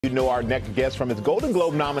You know our next guest from his Golden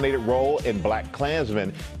Globe-nominated role in Black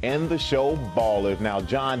Klansman and the show Ballers. Now,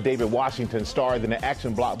 John David Washington stars in the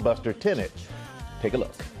action blockbuster Tenet. Take a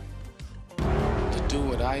look. To do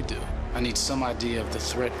what I do, I need some idea of the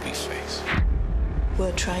threat we face.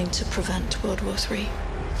 We're trying to prevent World War III.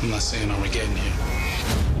 I'm not saying Armageddon here.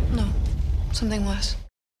 No, something worse.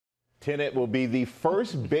 Tenet will be the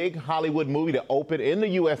first big Hollywood movie to open in the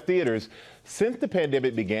U.S. theaters. Since the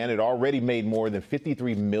pandemic began, it already made more than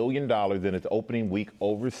 $53 million in its opening week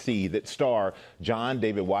overseas. Its star, John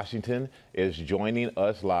David Washington, is joining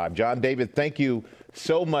us live. John David, thank you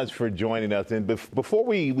so much for joining us. And before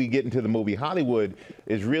we get into the movie, Hollywood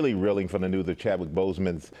is really reeling from the news of Chadwick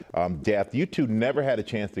Boseman's death. You two never had a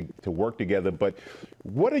chance to work together, but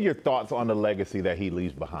what are your thoughts on the legacy that he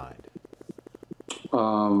leaves behind?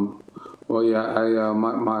 Well, yeah,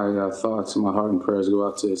 my thoughts and my heart and prayers go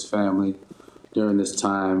out to his family during this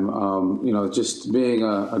time. Just being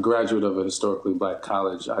a graduate of a historically black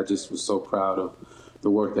college, I just was so proud of the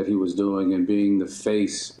work that he was doing and being the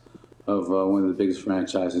face of one of the biggest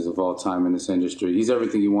franchises of all time in this industry. He's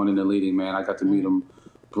everything you want in a leading man. I got to meet him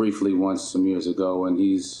briefly once some years ago, and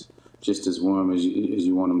he's just as warm as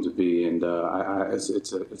you want him to be, and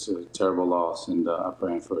it's a terrible loss, and I'm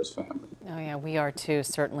praying for his family. Oh yeah, we are too,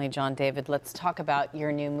 certainly, John David. Let's talk about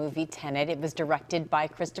your new movie, Tenet. It was directed by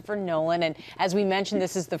Christopher Nolan, and as we mentioned,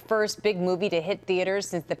 this is the first big movie to hit theaters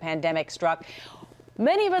since the pandemic struck.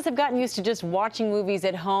 Many of us have gotten used to just watching movies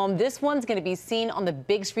at home. This one's going to be seen on the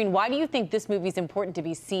big screen. Why do you think this movie is important to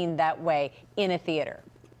be seen that way in a theater?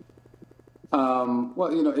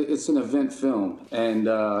 Well, it's an event film, and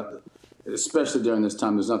especially during this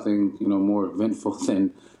time, there's nothing, more eventful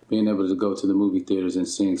than being able to go to the movie theaters and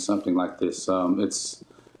seeing something like this.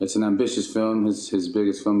 It's an ambitious film, his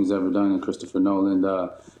biggest film he's ever done, and Christopher Nolan.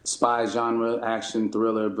 Spy genre, action,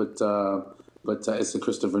 thriller, but it's the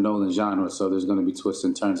Christopher Nolan genre, so there's going to be twists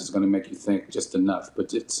and turns. It's going to make you think just enough.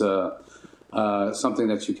 But it's something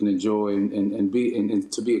that you can enjoy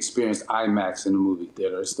and to be experienced IMAX in a movie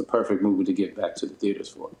theater. It's the perfect movie to get back to the theaters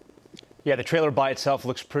for. Yeah, the trailer by itself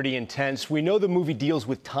looks pretty intense. We know the movie deals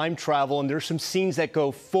with time travel, and there's some scenes that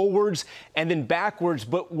go forwards and then backwards,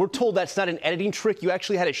 but we're told that's not an editing trick. You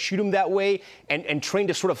actually had to shoot them that way and train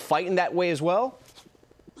to sort of fight in that way as well?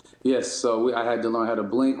 Yes, so I had to learn how to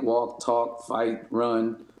blink, walk, talk, fight,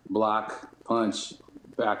 run, block, punch,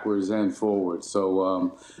 backwards and forwards.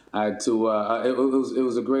 So I had to. It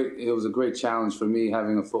was a great challenge for me,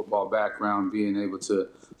 having a football background, being able to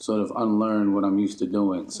sort of unlearn what I'm used to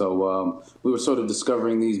doing. So we were sort of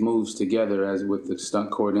discovering these moves together, as with the stunt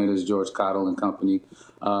coordinators, George Cottle and company.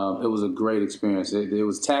 It was a great experience. It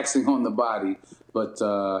was taxing on the body, but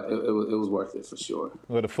it was worth it for sure.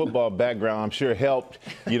 Well, the football background, I'm sure, helped,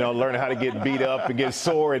 learn how to get beat up and get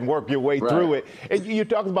sore and work your way through it. And you're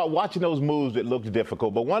talking about watching those moves that looked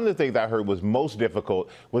difficult, but one of the things I heard was most difficult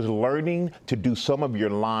was learning to do some of your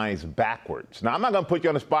lines backwards. Now, I'm not going to put you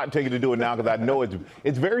on the spot and tell you to do it now, because I know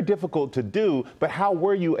it's very difficult to do, but how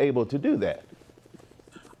were you able to do that?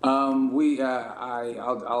 I'll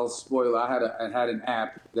spoil it. I had an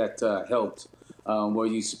app that helped. Where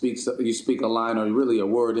you speak a line or really a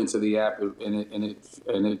word into the app, and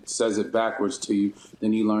it says it backwards to you.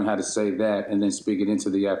 Then you learn how to say that, and then speak it into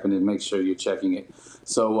the app, and then make sure you're checking it.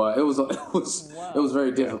 So it was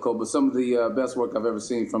very difficult. But some of the best work I've ever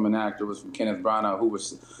seen from an actor was from Kenneth Branagh,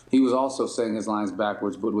 he was also saying his lines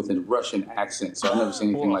backwards, but with a Russian accent. So I've never seen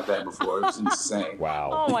anything like that before. It was insane. Wow.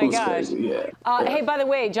 Oh my gosh. Crazy. Yeah. Hey, by the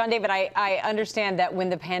way, John David, I understand that when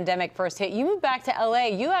the pandemic first hit, you moved back to LA.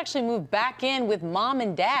 You actually moved back in with Mom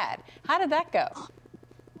and Dad. How did that go?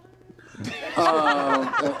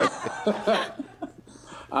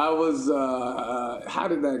 How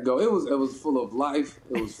did that go? It was full of life.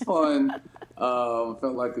 It was fun.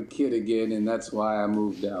 Felt like a kid again, and that's why I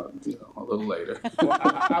moved out, a little later. Well,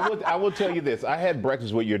 I will tell you this. I had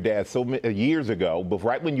breakfast with your dad years ago, but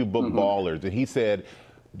right when you booked Ballers, and he said,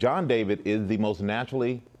 John David is the most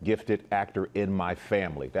naturally gifted actor in my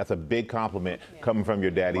family. That's a big compliment coming from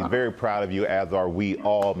your dad. He's very proud of you, as are we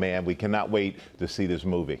all, man. We cannot wait to see this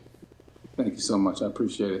movie. Thank you so much. I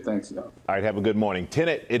appreciate it. Thanks, y'all. All right, have a good morning.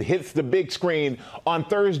 Tenet, it hits the big screen on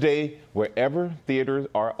Thursday, wherever theaters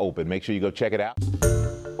are open. Make sure you go check it out.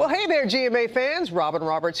 Well, hey there, GMA fans. Robin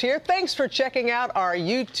Roberts here. Thanks for checking out our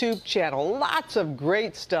YouTube channel. Lots of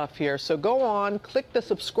great stuff here. So go on, click the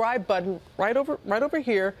subscribe button right over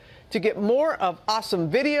here to get more of awesome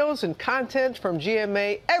videos and content from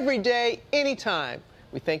GMA every day, anytime.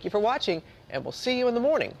 We thank you for watching, and we'll see you in the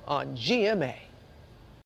morning on GMA.